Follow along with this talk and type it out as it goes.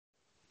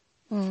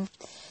Mm.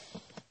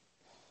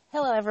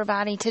 Hello,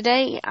 everybody.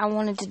 Today, I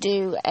wanted to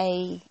do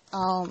a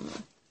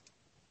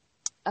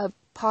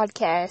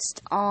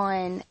podcast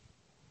on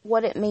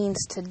what it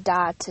means to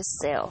die to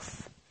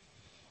self,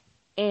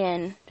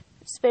 and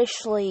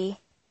especially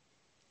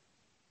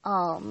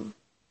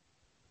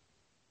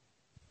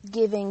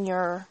giving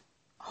your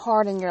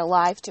heart and your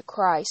life to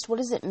Christ. What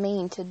does it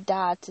mean to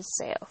die to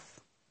self?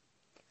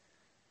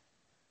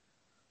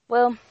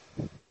 Well,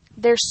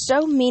 there's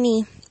so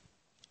many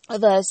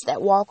of us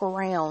that walk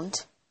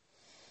around,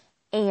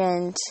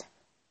 and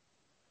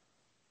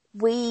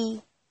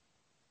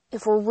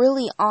if we're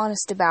really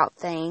honest about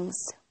things,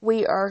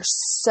 we are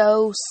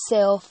so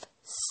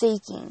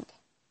self-seeking.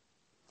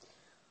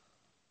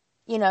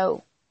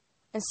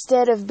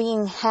 Instead of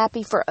being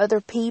happy for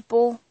other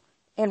people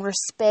and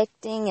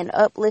respecting and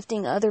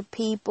uplifting other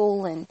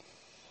people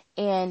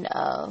and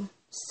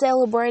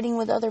celebrating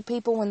with other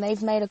people when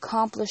they've made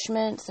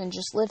accomplishments and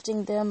just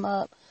lifting them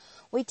up,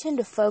 we tend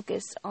to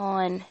focus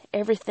on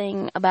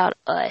everything about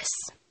us.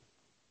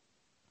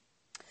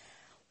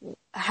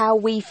 How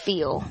we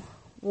feel,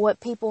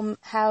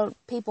 how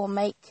people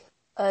make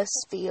us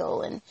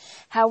feel, and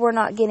how we're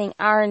not getting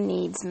our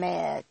needs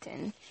met,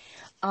 and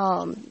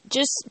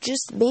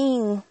just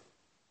being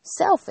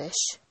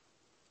selfish.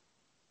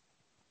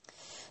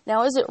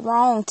 Now, is it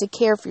wrong to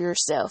care for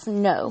yourself?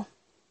 No.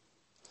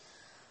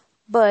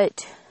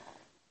 But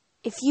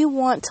if you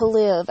want to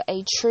live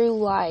a true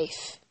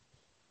life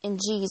in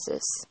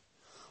Jesus,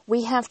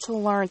 we have to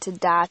learn to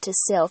die to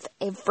self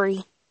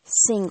every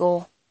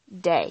single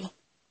day.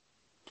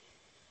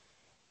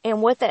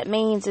 And what that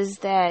means is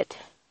that,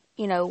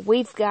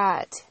 we've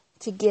got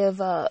to give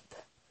up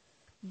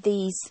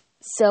these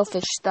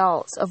selfish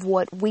thoughts of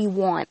what we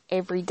want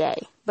every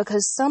day.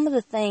 Because some of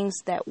the things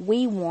that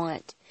we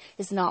want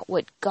is not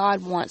what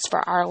God wants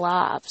for our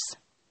lives.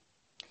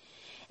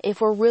 If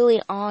we're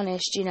really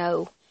honest,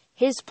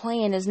 His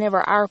plan is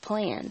never our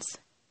plans.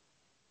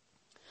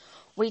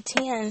 We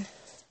tend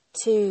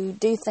to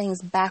do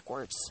things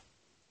backwards.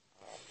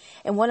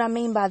 And what I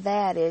mean by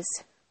that is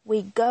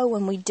we go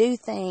and we do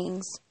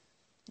things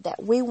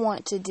that we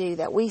want to do,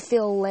 that we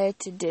feel led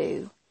to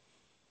do.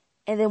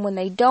 And then when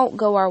they don't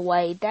go our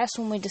way, that's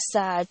when we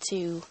decide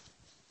to,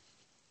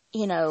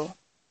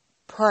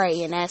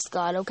 pray and ask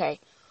God, okay,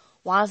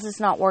 why is this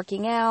not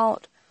working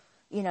out?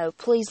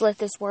 Please let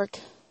this work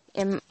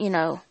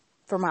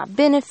for my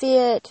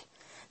benefit,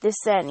 this,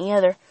 that, and the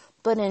other.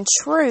 But in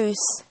truth,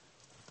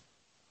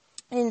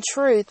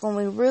 when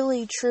we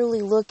really,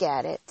 truly look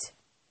at it,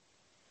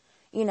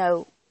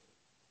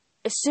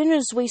 as soon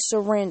as we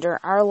surrender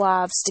our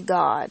lives to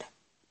God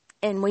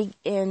and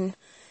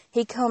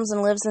He comes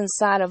and lives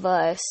inside of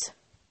us,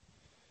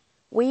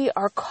 we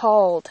are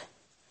called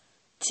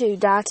to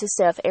die to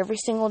self every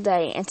single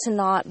day and to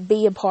not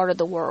be a part of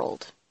the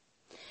world.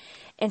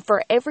 And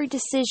for every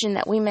decision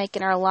that we make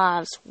in our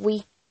lives,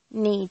 we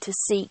need to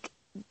seek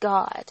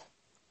God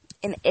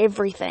in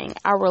everything.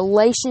 Our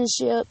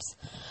relationships,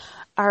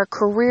 our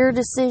career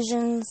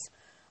decisions,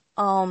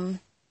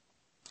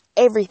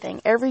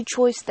 everything. Every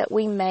choice that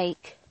we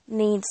make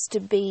needs to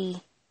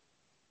be,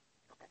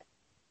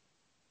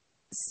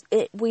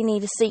 we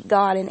need to seek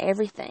God in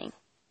everything.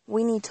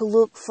 We need to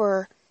look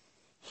for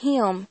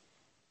Him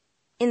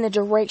in the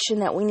direction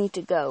that we need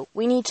to go.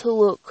 We need to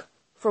look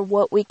for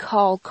what we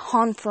call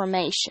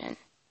confirmation.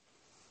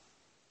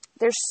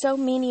 There's so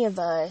many of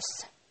us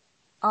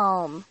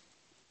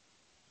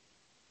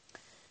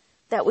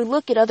that we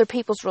look at other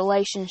people's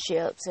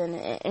relationships, and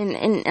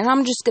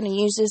I'm just going to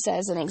use this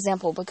as an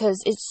example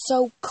because it's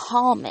so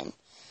common.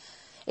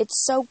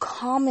 It's so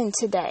common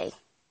today.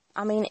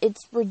 I mean,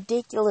 it's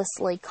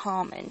ridiculously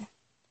common.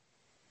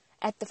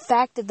 At the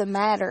fact of the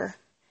matter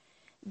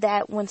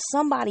that when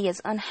somebody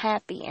is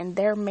unhappy in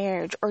their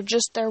marriage or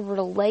just their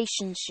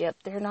relationship,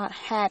 they're not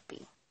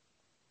happy.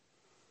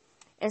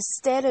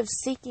 Instead of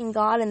seeking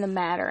God in the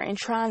matter and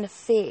trying to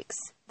fix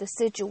the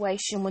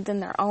situation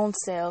within their own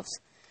selves,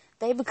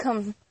 they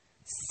become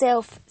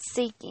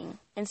self-seeking.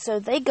 And so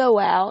they go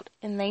out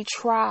and they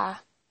try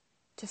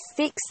to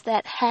fix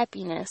that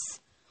happiness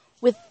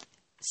with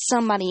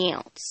somebody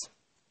else.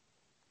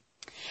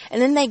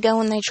 And then they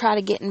go and they try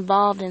to get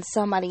involved in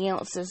somebody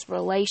else's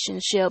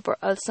relationship or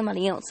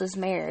somebody else's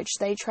marriage.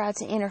 They try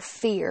to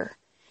interfere.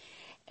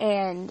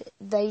 And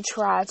they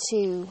try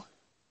to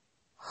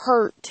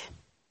hurt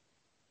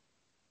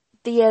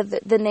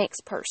the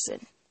next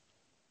person.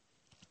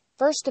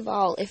 First of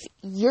all, if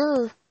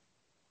you're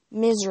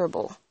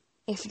miserable,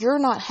 if you're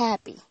not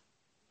happy,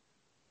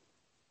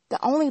 the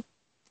only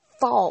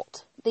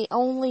fault, the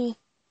only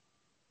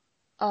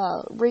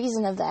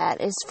reason of that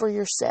is for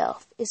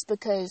yourself. It's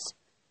because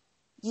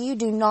you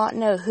do not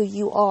know who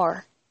you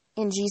are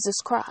in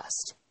Jesus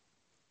Christ.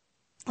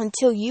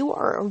 Until you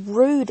are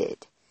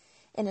rooted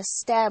and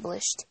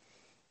established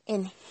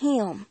in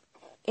Him,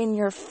 in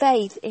your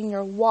faith, in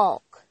your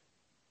walk,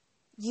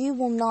 you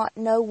will not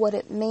know what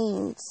it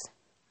means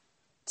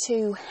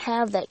to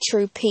have that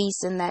true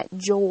peace and that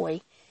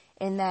joy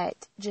and that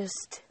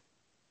just,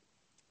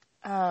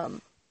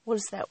 what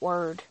is that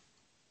word?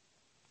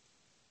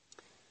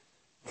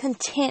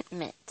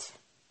 contentment.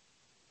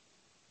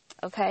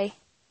 Okay?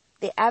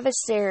 The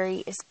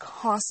adversary is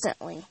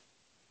constantly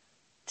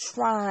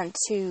trying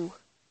to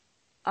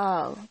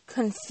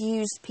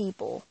confuse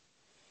people.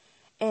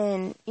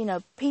 And,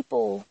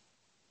 people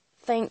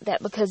think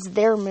that because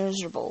they're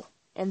miserable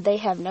and they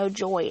have no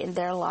joy in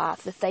their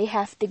life, that they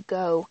have to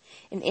go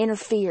and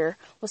interfere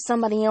with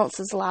somebody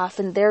else's life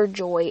and their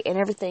joy and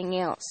everything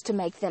else to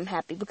make them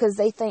happy. Because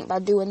they think by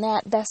doing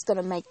that, that's going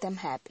to make them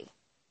happy.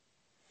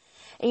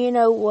 And you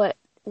know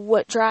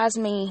what drives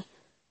me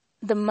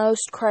the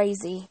most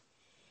crazy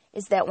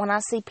is that when I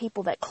see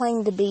people that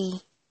claim to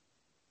be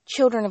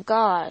children of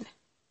God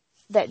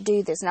that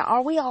do this. Now,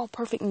 are we all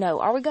perfect?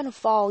 No. Are we going to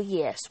fall?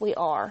 Yes, we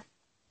are.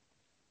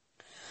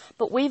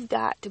 But we've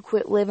got to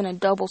quit living a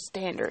double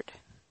standard.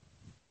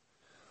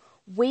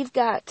 We've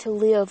got to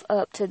live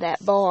up to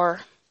that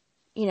bar,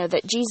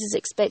 that Jesus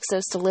expects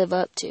us to live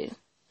up to.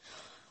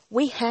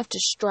 We have to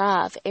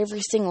strive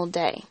every single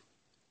day.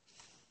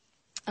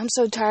 I'm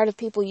so tired of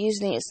people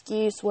using the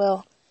excuse,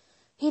 well,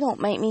 he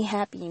don't make me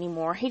happy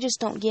anymore. He just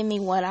don't give me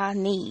what I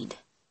need.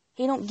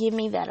 He don't give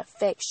me that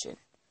affection.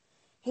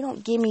 He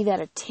don't give me that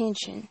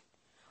attention.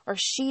 Or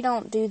she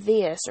don't do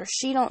this, or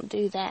she don't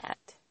do that.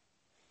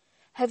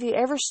 Have you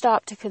ever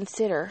stopped to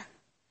consider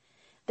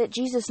that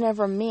Jesus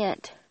never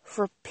meant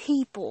for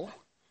people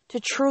to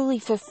truly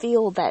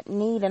fulfill that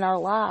need in our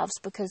lives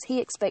because he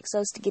expects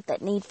us to get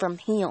that need from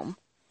him?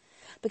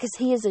 Because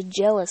he is a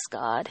jealous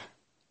God.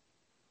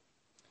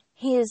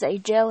 He is a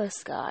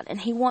jealous God,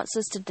 and he wants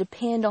us to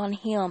depend on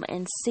him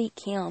and seek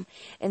him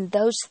in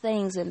those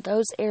things, in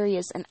those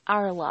areas in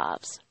our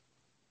lives.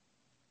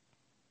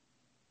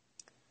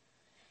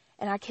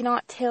 And I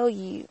cannot tell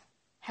you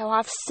how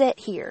I've sat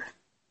here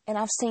and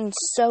I've seen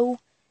so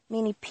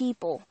many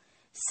people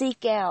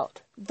seek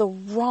out the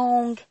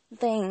wrong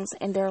things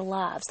in their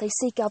lives. They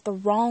seek out the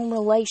wrong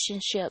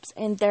relationships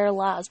in their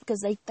lives because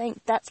they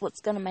think that's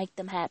what's going to make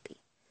them happy.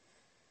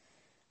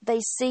 They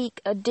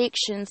seek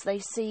addictions, they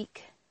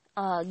seek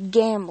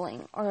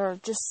gambling, or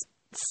just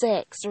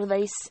sex, or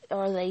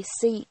they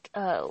seek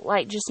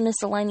like just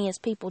miscellaneous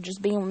people,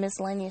 just being with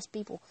miscellaneous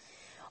people,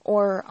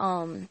 or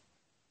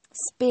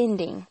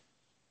spending,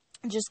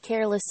 just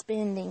careless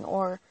spending,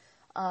 or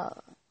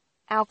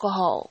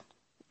alcohol,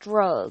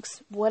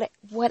 drugs,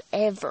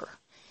 whatever.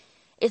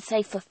 It's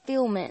a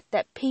fulfillment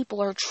that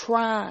people are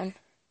trying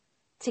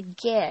to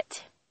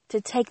get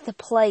to take the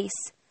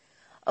place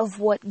of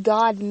what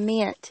God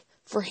meant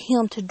for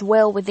him to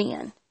dwell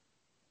within.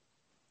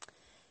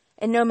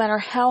 And no matter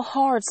how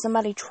hard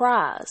somebody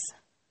tries,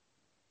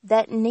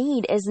 that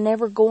need is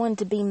never going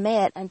to be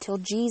met until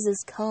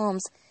Jesus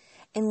comes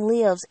and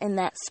lives in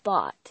that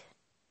spot.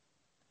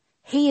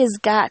 He has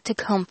got to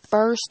come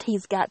first.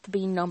 He's got to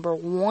be number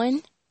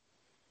one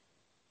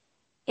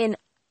in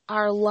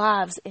our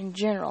lives in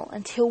general.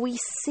 Until we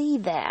see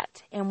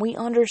that and we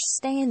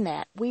understand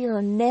that, we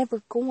are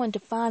never going to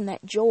find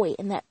that joy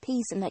and that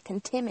peace and that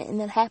contentment and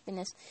that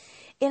happiness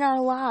in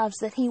our lives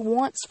that he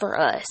wants for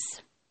us.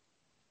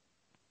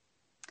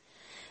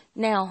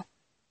 Now,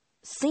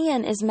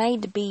 sin is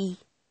made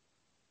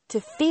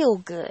to feel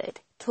good,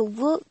 to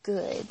look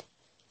good.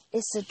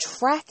 It's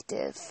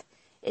attractive.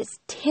 It's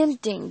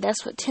tempting.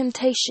 That's what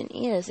temptation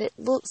is. It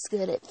looks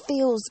good. It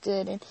feels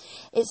good. And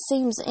it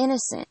seems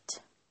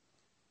innocent.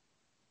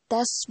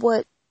 That's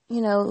what,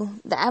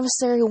 the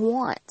adversary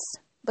wants.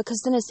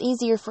 Because then it's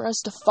easier for us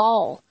to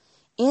fall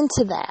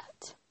into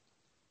that.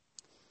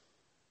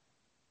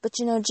 But,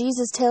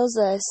 Jesus tells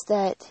us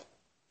that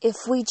if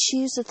we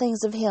choose the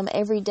things of him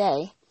every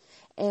day,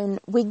 and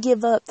we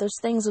give up those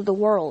things of the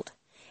world,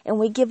 and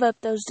we give up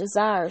those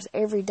desires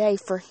every day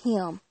for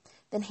him,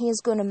 then he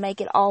is going to make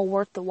it all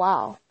worth the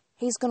while.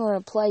 He's going to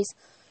replace,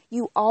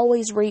 you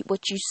always reap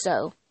what you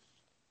sow.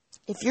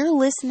 If you're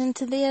listening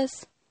to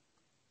this,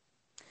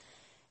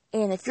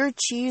 and if you're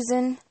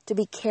choosing to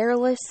be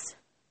careless,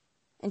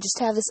 and just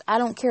have this I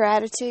don't care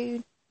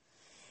attitude,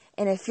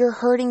 and if you're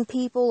hurting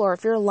people, or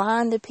if you're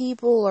lying to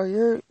people, or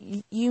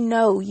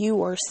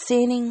you are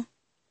sinning,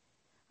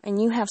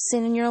 and you have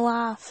sin in your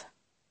life,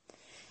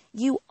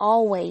 you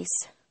always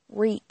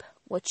reap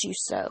what you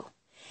sow.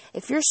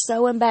 If you're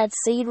sowing bad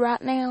seed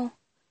right now,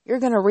 you're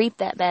going to reap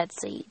that bad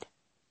seed.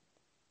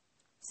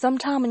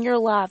 Sometime in your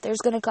life, there's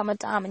going to come a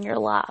time in your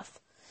life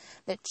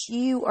that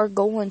you are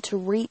going to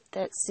reap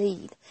that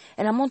seed.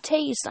 And I'm going to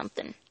tell you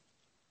something.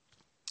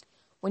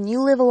 When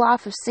you live a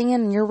life of sin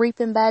and you're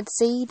reaping bad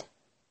seed,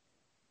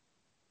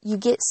 you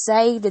get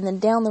saved and then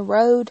down the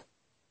road,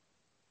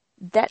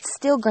 that's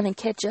still going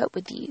to catch up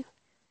with you.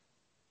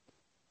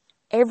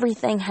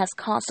 Everything has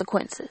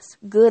consequences,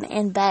 good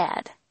and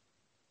bad.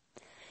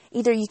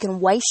 Either you can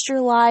waste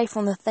your life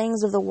on the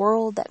things of the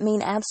world that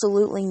mean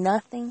absolutely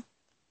nothing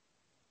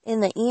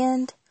in the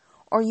end,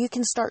 or you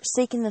can start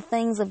seeking the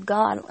things of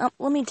God.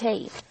 Let me tell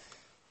you,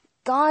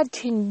 God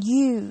can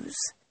use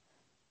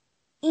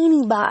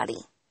anybody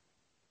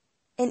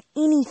and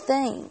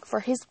anything for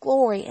his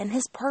glory and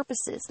his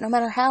purposes, no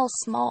matter how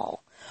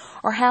small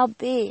or how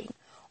big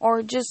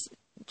or just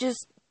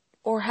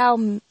or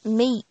how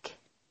meek.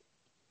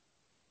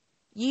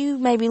 You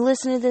maybe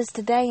listen to this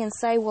today and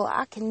say, well,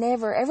 I can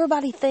never.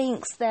 Everybody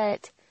thinks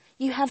that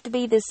you have to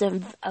be this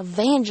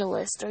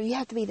evangelist, or you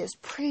have to be this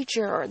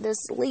preacher or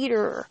this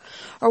leader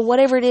or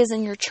whatever it is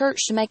in your church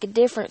to make a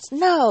difference.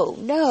 No,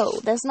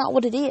 that's not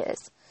what it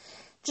is.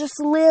 Just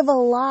live a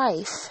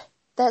life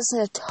that's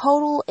a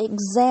total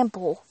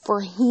example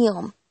for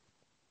Him.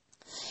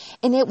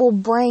 And it will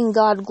bring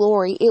God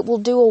glory. It will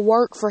do a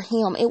work for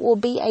Him. It will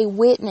be a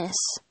witness.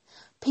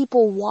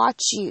 People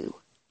watch you.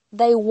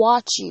 They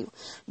watch you.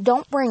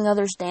 Don't bring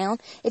others down.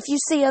 If you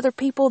see other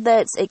people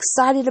that's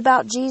excited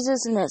about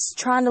Jesus and that's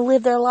trying to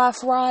live their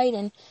life right,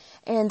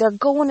 and they're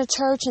going to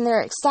church and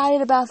they're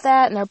excited about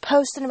that and they're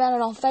posting about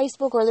it on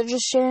Facebook, or they're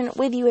just sharing it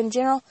with you in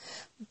general,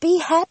 be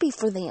happy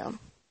for them.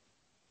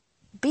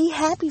 Be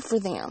happy for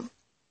them.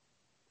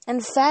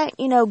 In fact,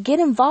 get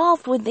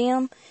involved with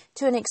them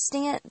to an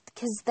extent,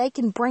 because they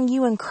can bring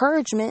you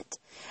encouragement,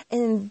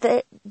 and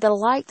the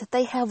light that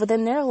they have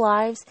within their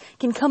lives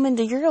can come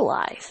into your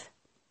life.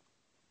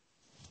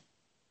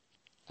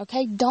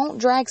 Okay, don't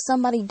drag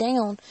somebody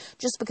down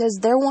just because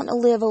they're wanting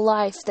to live a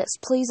life that's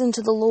pleasing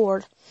to the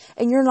Lord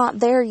and you're not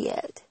there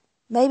yet.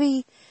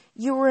 Maybe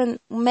you're in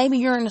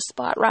a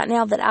spot right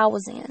now that I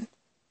was in.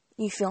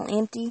 You feel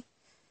empty.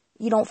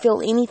 You don't feel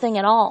anything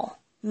at all.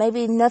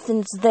 Maybe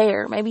nothing's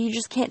there. Maybe you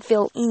just can't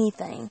feel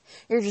anything.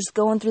 You're just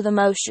going through the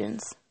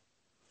motions.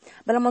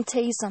 But I'm going to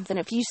tell you something.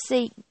 If you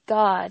seek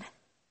God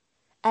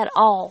at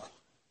all,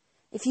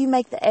 if you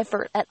make the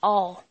effort at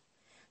all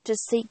to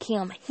seek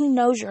Him, He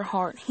knows your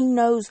heart. He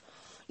knows,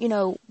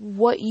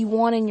 what you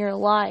want in your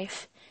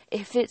life.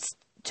 If it's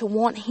to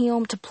want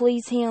Him, to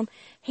please Him,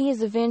 He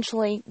is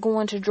eventually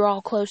going to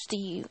draw close to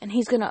you. And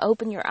He's going to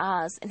open your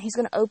eyes. And He's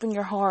going to open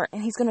your heart.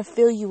 And He's going to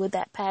fill you with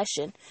that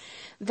passion,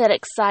 that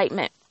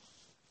excitement,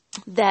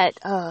 that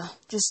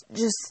just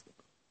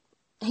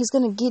He's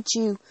going to get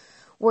you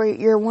where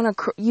you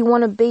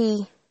want to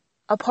be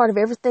a part of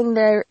everything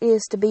there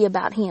is to be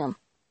about Him.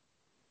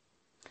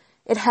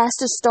 It has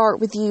to start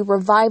with you.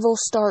 Revival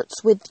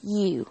starts with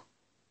you.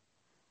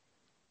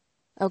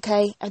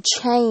 Okay? A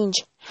change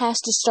has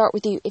to start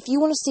with you. If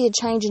you want to see a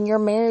change in your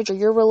marriage or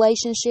your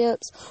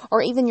relationships,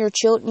 or even your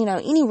children,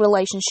 any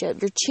relationship,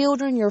 your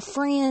children, your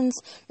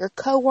friends, your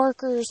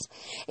coworkers,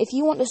 if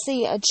you want to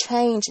see a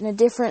change and a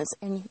difference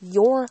in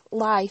your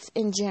life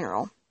in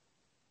general,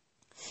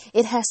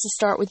 it has to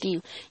start with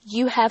you.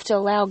 You have to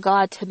allow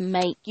God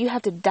you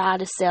have to die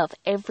to self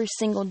every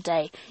single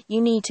day.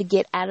 You need to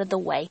get out of the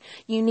way.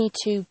 You need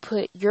to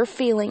put your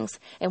feelings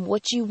and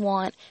what you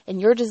want and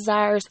your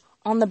desires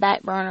on the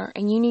back burner,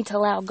 and you need to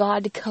allow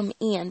God to come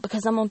in,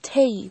 because I'm going to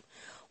tell you,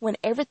 when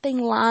everything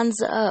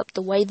lines up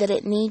the way that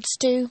it needs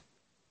to,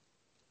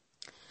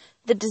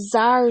 the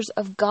desires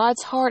of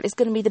God's heart is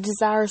going to be the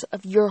desires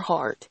of your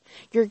heart.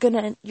 You're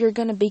going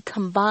to be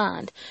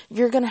combined.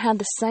 You're going to have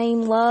the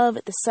same love,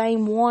 the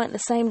same want, the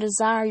same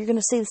desire. You're going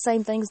to see the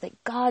same things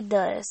that God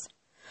does,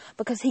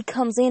 because He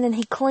comes in and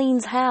He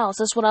cleans house.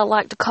 That's what I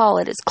like to call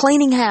it. It's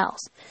cleaning house.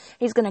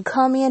 He's going to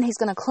come in. He's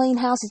going to clean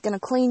house. He's going to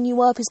clean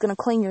you up. He's going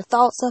to clean your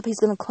thoughts up. He's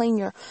going to clean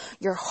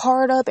your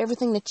heart up.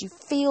 Everything that you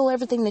feel,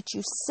 everything that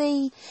you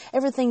see,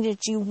 everything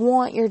that you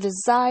want, your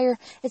desire,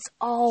 it's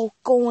all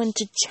going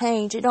to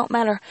change. It don't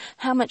matter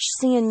how much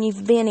sin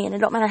you've been in. It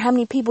don't matter how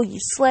many people you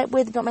slept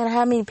with. It don't matter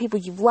how many people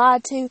you've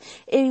lied to.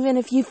 Even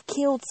if you've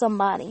killed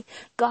somebody,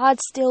 God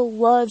still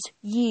loves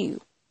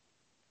you.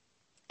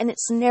 And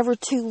it's never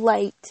too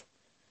late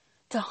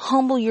to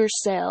humble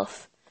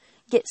yourself,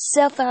 get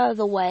self out of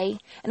the way,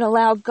 and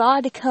allow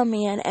God to come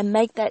in and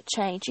make that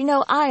change.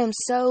 I am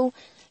so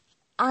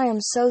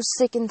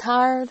sick and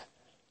tired.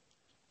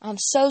 I'm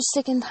so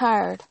sick and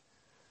tired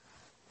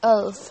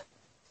of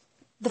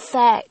the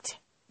fact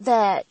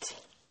that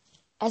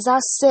as I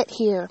sit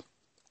here,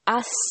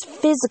 I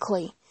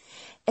physically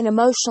and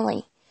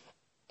emotionally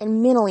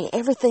and mentally,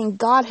 everything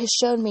God has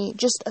shown me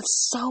just of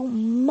so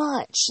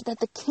much that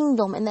the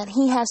kingdom and that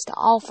He has to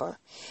offer.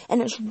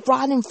 And it's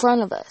right in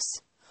front of us.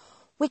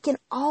 We can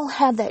all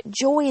have that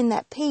joy and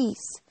that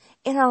peace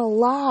in our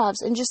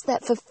lives and just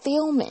that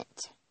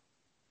fulfillment.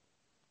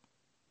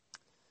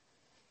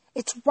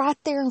 It's right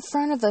there in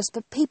front of us,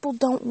 but people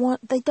don't want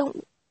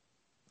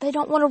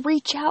to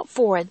reach out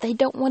for it. They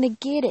don't want to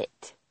get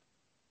it.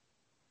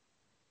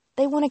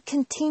 They want to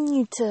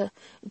continue to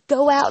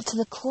go out to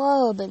the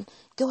club and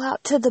go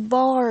out to the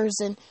bars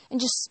and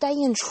just stay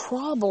in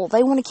trouble.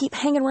 They want to keep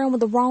hanging around with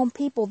the wrong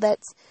people that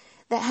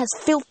has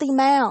filthy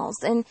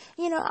mouths. And,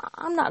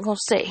 I'm not going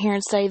to sit here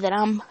and say that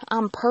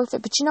I'm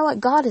perfect, but you know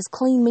what? God has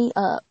cleaned me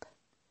up.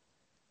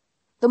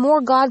 The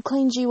more God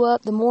cleans you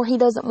up, the more He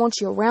doesn't want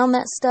you around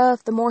that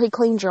stuff, the more He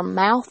cleans your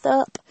mouth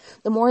up,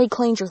 the more He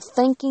cleans your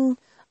thinking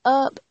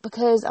up,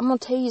 because I'm going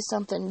to tell you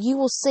something. You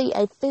will see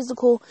a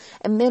physical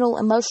and mental,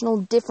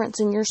 emotional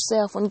difference in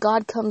yourself when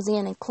God comes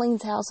in and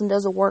cleans house and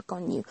does a work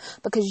on you,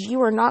 because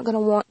you are not going to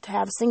want to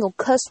have a single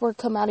cuss word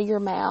come out of your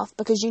mouth,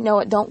 because you know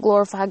it don't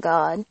glorify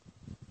God.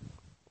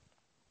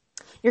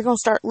 You're going to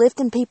start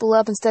lifting people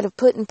up instead of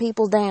putting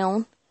people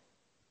down.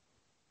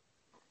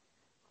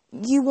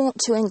 You want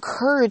to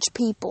encourage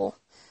people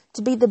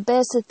to be the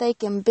best that they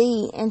can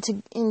be, and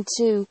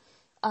to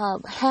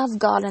have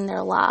God in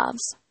their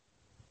lives.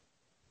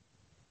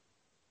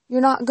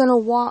 You're not going to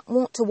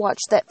want to watch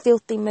that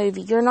filthy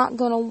movie. You're not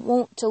going to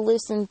want to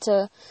listen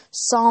to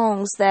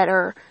songs that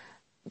are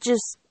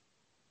just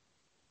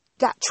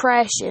got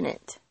trash in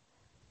it.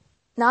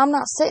 Now, I'm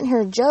not sitting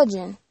here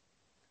judging,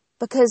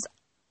 because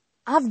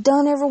I've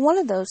done every one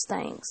of those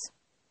things.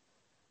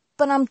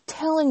 But I'm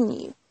telling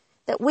you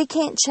that we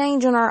can't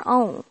change on our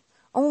own.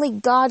 Only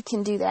God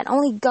can do that.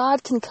 Only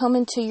God can come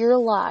into your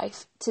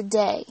life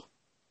today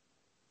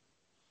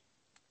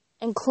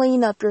and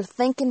clean up your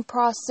thinking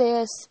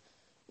process,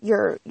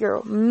 your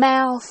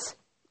mouth,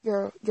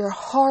 your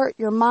heart,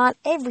 your mind,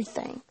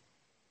 everything.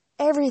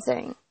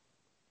 Everything.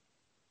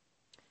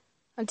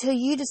 Until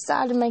you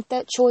decide to make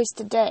that choice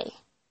today,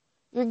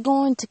 you're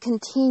going to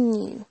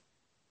continue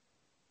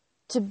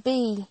to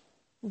be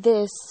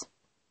this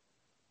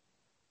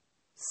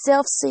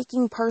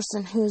self-seeking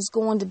person who is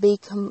going to be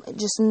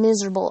just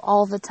miserable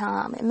all the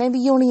time. And maybe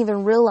you don't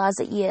even realize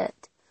it yet,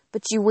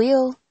 but you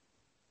will.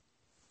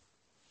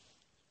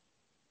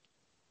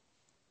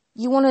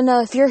 You want to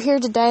know, if you're here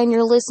today and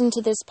you're listening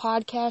to this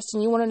podcast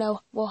and you want to know,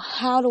 well,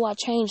 how do I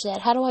change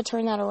that? How do I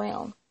turn that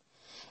around?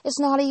 It's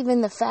not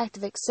even the fact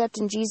of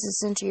accepting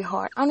Jesus into your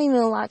heart. I don't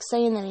even like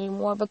saying that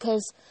anymore,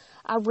 because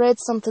I read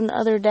something the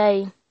other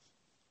day.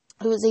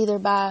 It was either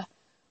by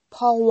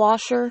Paul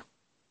Washer,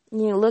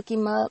 look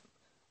him up,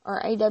 or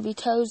A.W.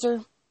 Tozer.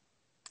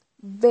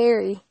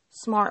 Very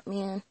smart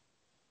men.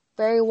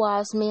 Very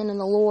wise men in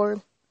the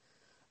Lord.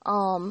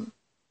 I'm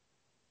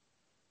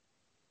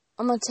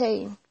going to tell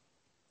you,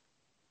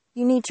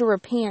 you need to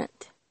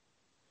repent.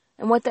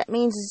 And what that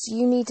means is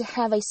you need to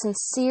have a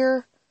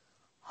sincere,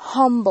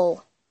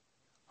 humble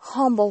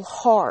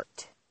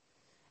heart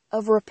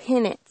of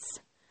repentance,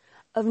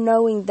 of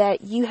knowing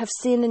that you have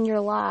sin in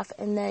your life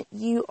and that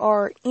you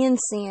are in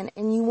sin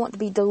and you want to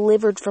be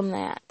delivered from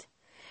that.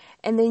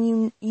 And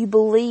then you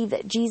believe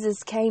that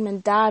Jesus came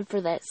and died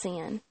for that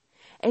sin,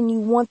 and you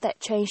want that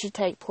change to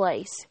take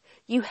place.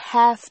 You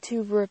have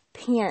to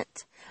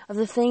repent of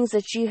the things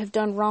that you have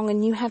done wrong,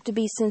 and you have to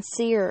be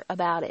sincere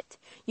about it.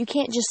 You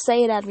can't just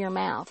say it out of your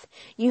mouth.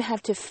 You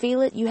have to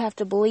feel it, you have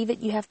to believe it,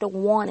 you have to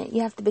want it,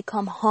 you have to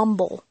become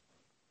humble.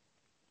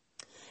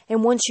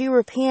 And once you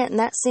repent and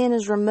that sin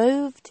is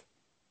removed,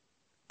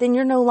 then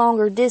you're no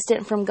longer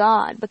distant from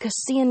God, because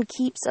sin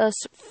keeps us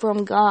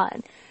from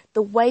God.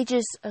 The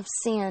wages of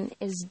sin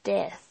is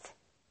death.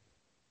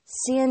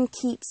 Sin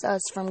keeps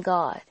us from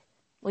God.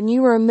 When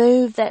you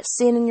remove that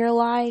sin in your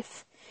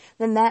life,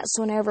 then that's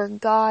whenever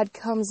God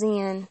comes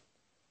in,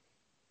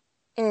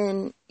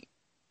 and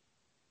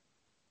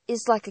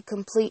it's like a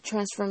complete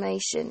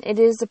transformation. It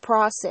is a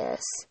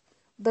process,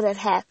 but it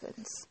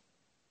happens.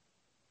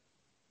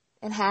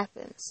 It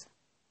happens.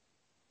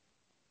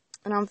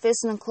 And I'm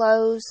fixing to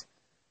close,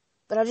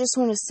 but I just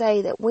want to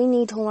say that we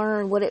need to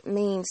learn what it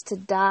means to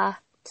die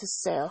to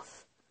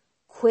self.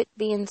 Quit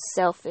being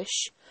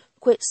selfish.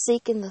 Quit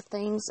seeking the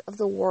things of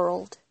the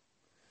world.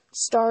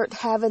 Start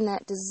having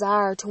that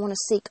desire to want to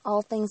seek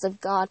all things of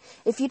God.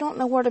 If you don't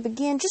know where to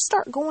begin, just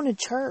start going to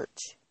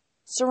church.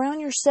 Surround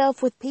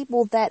yourself with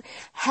people that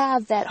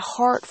have that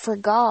heart for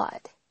God.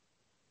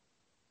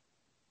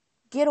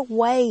 Get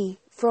away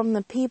from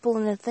the people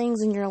and the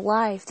things in your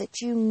life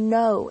that you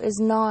know is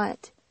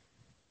not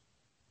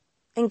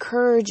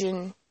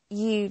encouraging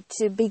you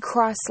to be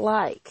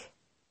Christ-like.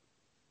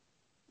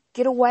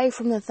 Get away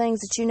from the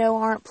things that you know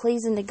aren't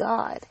pleasing to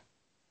God.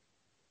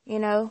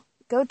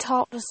 Go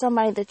talk to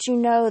somebody that you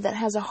know that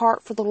has a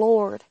heart for the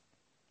Lord,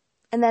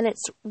 and that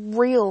it's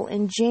real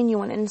and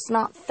genuine and it's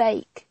not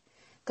fake.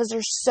 Because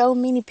there's so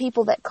many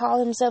people that call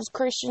themselves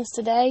Christians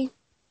today,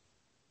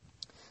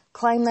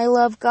 claim they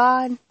love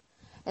God,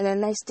 and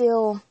then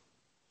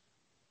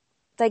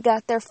they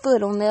got their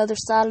foot on the other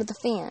side of the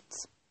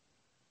fence.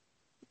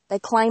 They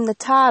claim the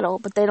title,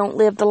 but they don't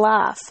live the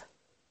life.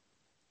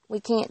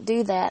 We can't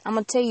do that. I'm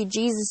going to tell you,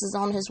 Jesus is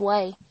on his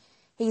way.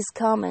 He's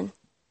coming.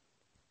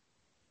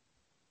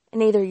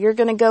 And either you're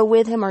going to go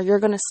with him or you're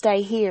going to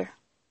stay here.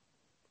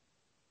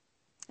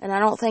 And I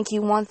don't think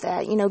you want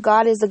that.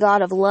 God is a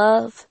God of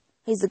love.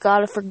 He's a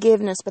God of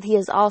forgiveness, but he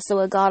is also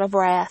a God of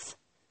wrath.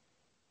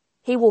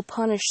 He will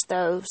punish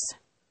those.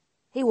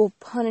 He will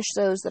punish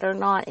those that are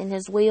not in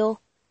his will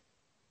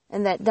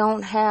and that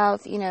don't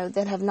have,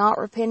 that have not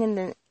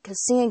repented,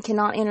 because sin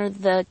cannot enter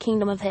the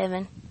kingdom of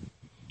heaven.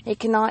 It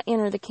cannot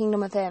enter the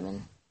kingdom of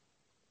heaven.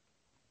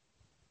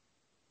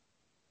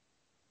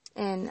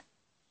 And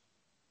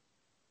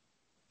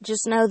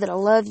just know that I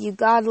love you.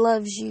 God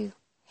loves you.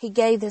 He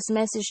gave this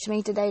message to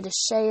me today to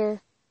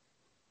share.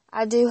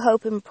 I do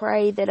hope and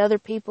pray that other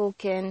people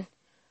can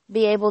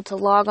be able to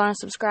log on and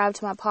subscribe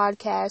to my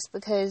podcast,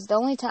 because the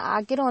only time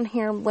I get on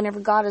here whenever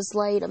God has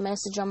laid a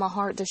message on my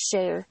heart to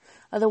share.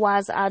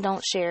 Otherwise, I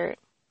don't share it.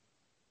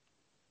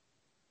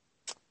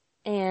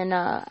 And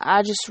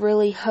I just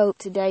really hope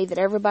today that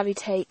everybody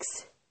takes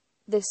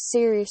this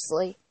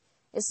seriously.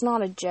 It's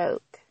not a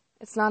joke.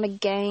 It's not a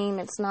game.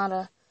 It's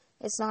not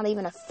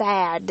even a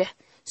fad.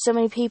 So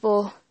many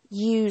people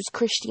use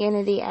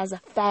Christianity as a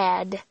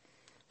fad.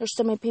 There's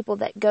so many people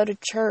that go to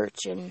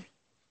church and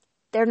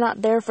they're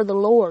not there for the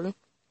Lord.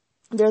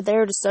 They're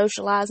there to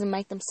socialize and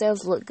make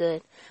themselves look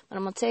good. But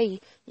I'm going to tell you,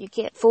 you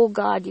can't fool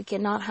God. You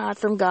cannot hide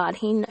from God.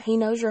 He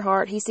knows your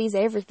heart. He sees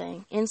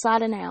everything,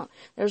 inside and out.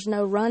 There's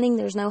no running.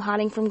 There's no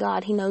hiding from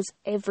God. He knows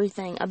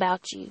everything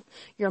about you.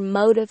 Your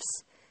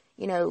motives,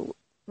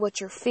 what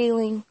you're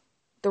feeling,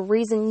 the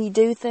reason you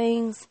do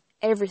things,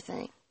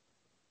 everything.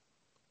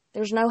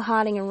 There's no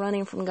hiding and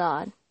running from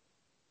God.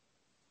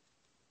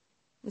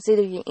 It's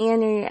either you're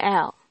in or you're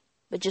out.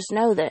 But just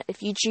know that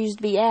if you choose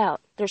to be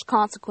out, there's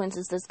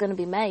consequences that's going to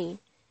be made.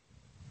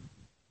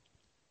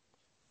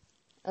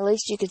 At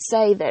least you could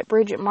say that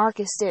Bridget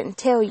Marcus didn't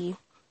tell you.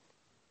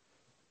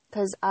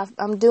 Because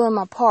I'm doing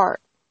my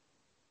part.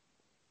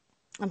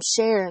 I'm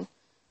sharing,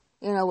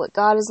 what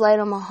God has laid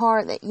on my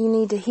heart that you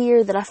need to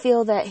hear, that I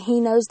feel that He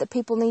knows that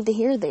people need to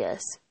hear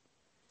this.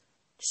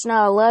 Just know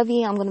I love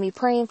you. I'm going to be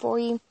praying for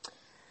you.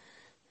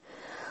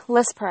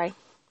 Let's pray.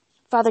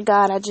 Father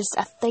God, I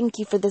thank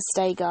you for this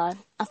day, God.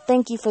 I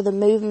thank you for the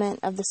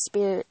movement of the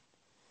Spirit.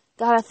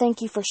 God, I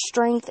thank you for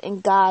strength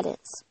and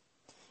guidance.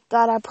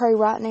 God, I pray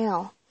right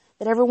now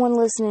that everyone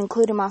listening,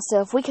 including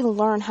myself, we can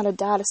learn how to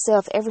die to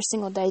self every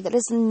single day, that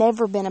it's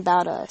never been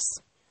about us,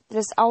 that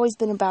it's always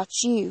been about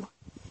you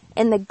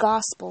and the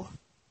gospel.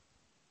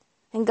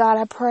 And God,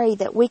 I pray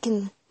that we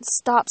can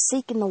stop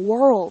seeking the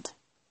world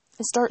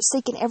and start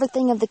seeking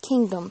everything of the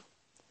kingdom.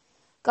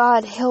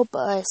 God, help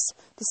us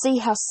to see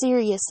how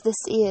serious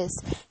this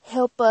is.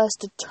 Help us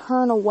to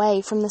turn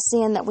away from the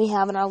sin that we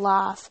have in our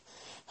life.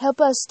 Help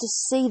us to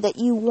see that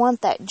you want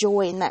that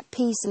joy and that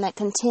peace and that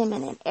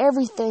contentment and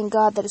everything,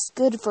 God, that is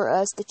good for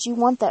us, that you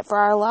want that for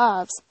our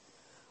lives.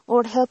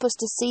 Lord, help us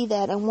to see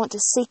that and want to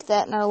seek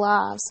that in our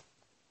lives.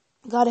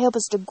 God, help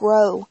us to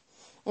grow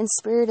in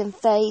spirit and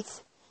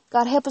faith.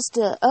 God, help us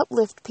to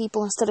uplift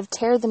people instead of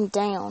tear them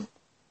down.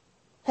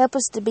 Help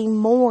us to be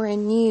more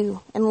in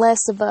you and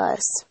less of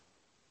us.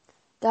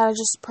 God, I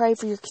just pray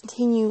for your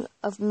continue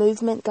of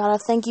movement. God, I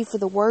thank you for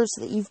the words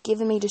that you've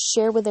given me to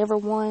share with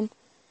everyone.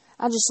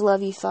 I just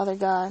love you, Father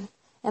God.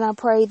 And I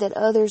pray that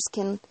others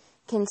can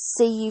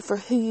see you for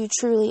who you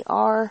truly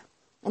are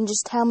and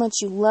just how much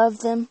you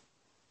love them.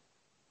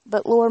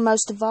 But Lord,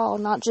 most of all,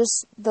 not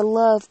just the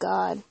love,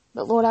 God,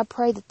 but Lord, I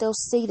pray that they'll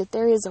see that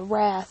there is a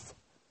wrath,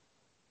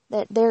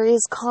 that there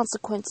is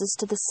consequences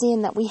to the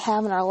sin that we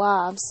have in our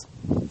lives.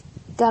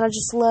 God, I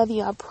just love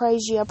you. I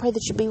praise you. I pray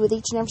that you be with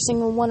each and every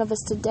single one of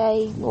us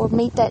today. Lord,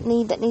 meet that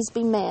need that needs to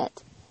be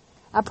met.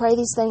 I pray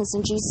these things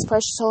in Jesus'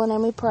 precious holy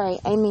name we pray.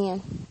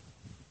 Amen.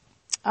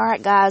 All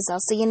right, guys. I'll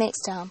see you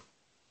next time.